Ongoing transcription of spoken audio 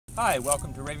Hi,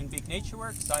 welcome to Raven Beak Nature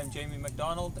Works. I'm Jamie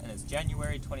McDonald and it's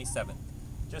January 27th.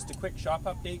 Just a quick shop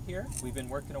update here. We've been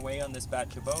working away on this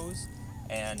batch of bows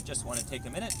and just want to take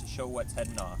a minute to show what's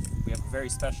heading off. We have a very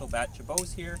special batch of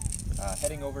bows here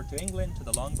heading over to England to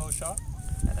the longbow shop,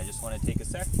 and I just want to take a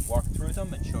sec, walk through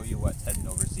them and show you what's heading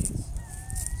overseas.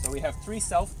 So we have 3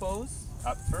 self bows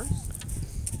up first.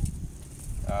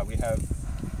 We have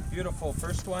beautiful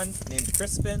first one named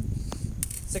Crispin,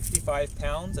 65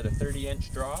 pounds at a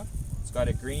 30-inch draw. It's got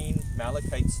a green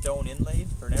malachite stone inlaid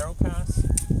for an arrow pass,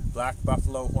 black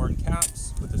buffalo horn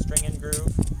caps with a string and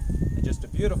groove, and just a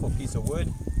beautiful piece of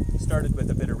wood. Started with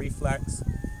a bit of reflex,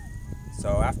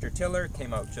 so after tiller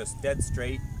came out just dead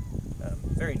straight,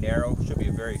 very narrow, should be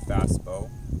a very fast bow.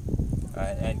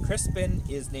 And Crispin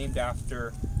is named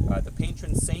after the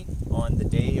patron saint on the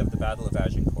day of the Battle of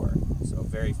Agincourt, so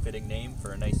very fitting name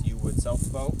for a nice yew wood self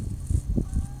bow.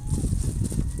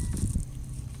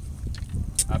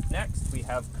 Up next we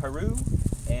have Carew,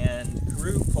 and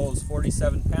Carew pulls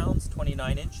 47 pounds,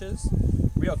 29 inches.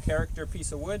 Real character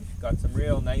piece of wood, got some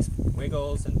real nice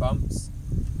wiggles and bumps.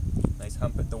 Nice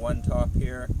hump at the one top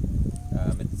here.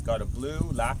 It's got a blue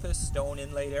lapis stone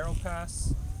inlaid arrow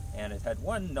pass, and it had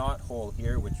one knot hole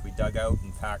here which we dug out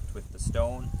and packed with the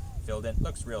stone, filled in.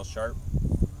 Looks real sharp.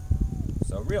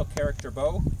 So real character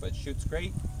bow, but shoots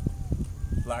great.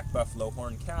 Black buffalo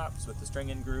horn caps with the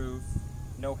string and groove,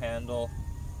 no handle.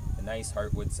 A nice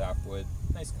heartwood sapwood,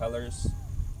 nice colors,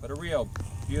 but a real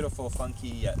beautiful, funky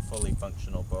yet fully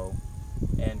functional bow.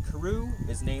 And Carew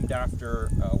is named after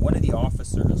one of the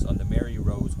officers on the Mary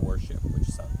Rose warship which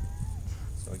sunk.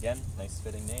 So again, nice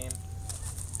fitting name.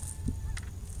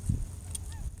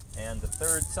 And the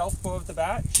third self bow of the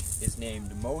batch is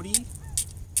named Modi,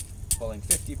 pulling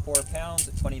 54 pounds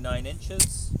at 29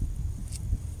 inches.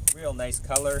 Real nice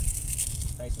color.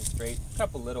 Nice and straight, a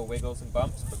couple little wiggles and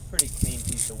bumps, but pretty clean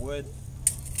piece of wood.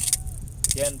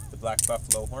 Again, the black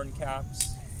buffalo horn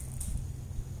caps,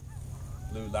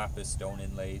 blue lapis stone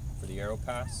inlaid for the arrow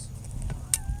pass.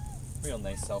 Real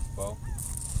nice self bow.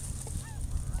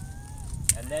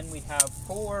 And then we have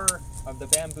 4 of the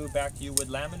bamboo backed yew wood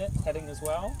laminates heading as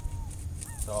well,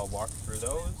 so I'll walk through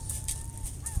those.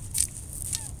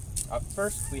 Up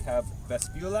first we have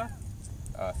Vespula,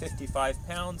 55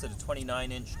 pounds at a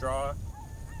 29-inch draw.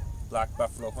 Black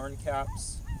buffalo horn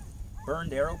caps,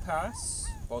 burned arrow pass,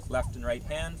 both left and right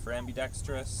hand for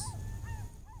ambidextrous,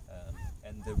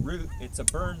 and the root, it's a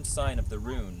burned sign of the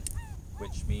rune,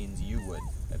 which means yew wood,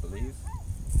 I believe.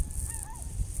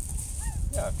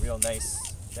 Yeah, real nice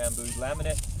bamboo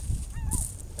laminate,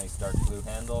 nice dark blue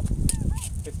handle,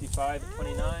 55 at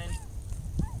 29.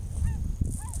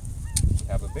 We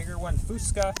have a bigger one,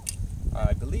 Fusca,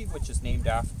 I believe, which is named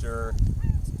after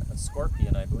a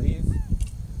scorpion, I believe.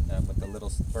 With the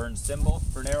little burned symbol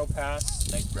for an arrow pass,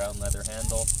 nice brown leather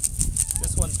handle.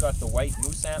 This one's got the white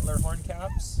moose antler horn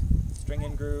caps, string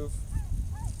and groove.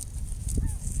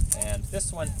 And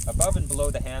this one, above and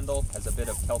below the handle, has a bit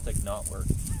of Celtic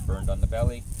knotwork burned on the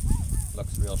belly.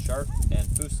 Looks real sharp. And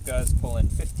Fusca is pulling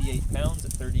 58 pounds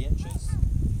at 30 inches.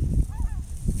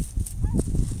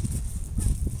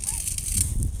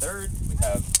 Third, we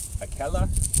have Akela,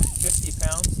 50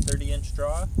 pounds, 30-inch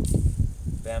draw.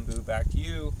 Bamboo backed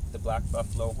yew, the black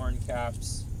buffalo horn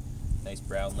caps, nice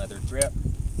brown leather grip,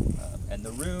 and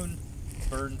the rune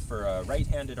burned for a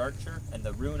right-handed archer, and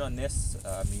the rune on this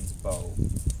means bow.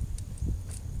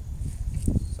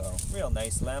 So real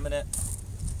nice laminate.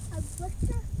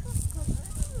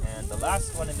 And the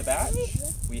last one in the batch,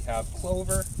 we have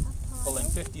Clover, pulling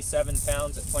 57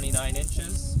 pounds at 29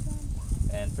 inches.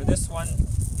 And for this one,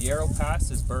 the arrow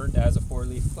pass is burned as a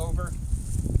 4-leaf clover,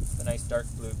 the nice dark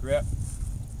blue grip.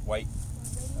 White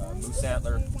moose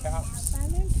antler caps.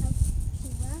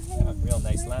 Yeah, real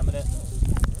nice laminate.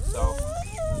 So,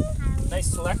 nice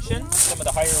selection. Some of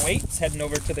the higher weights heading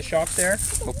over to the shop there.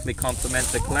 Hopefully complement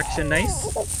the collection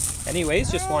nice. Anyways,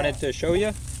 just wanted to show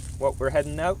you what we're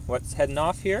heading out, what's heading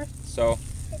off here. So,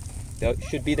 they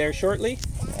should be there shortly.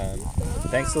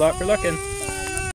 Thanks a lot for looking.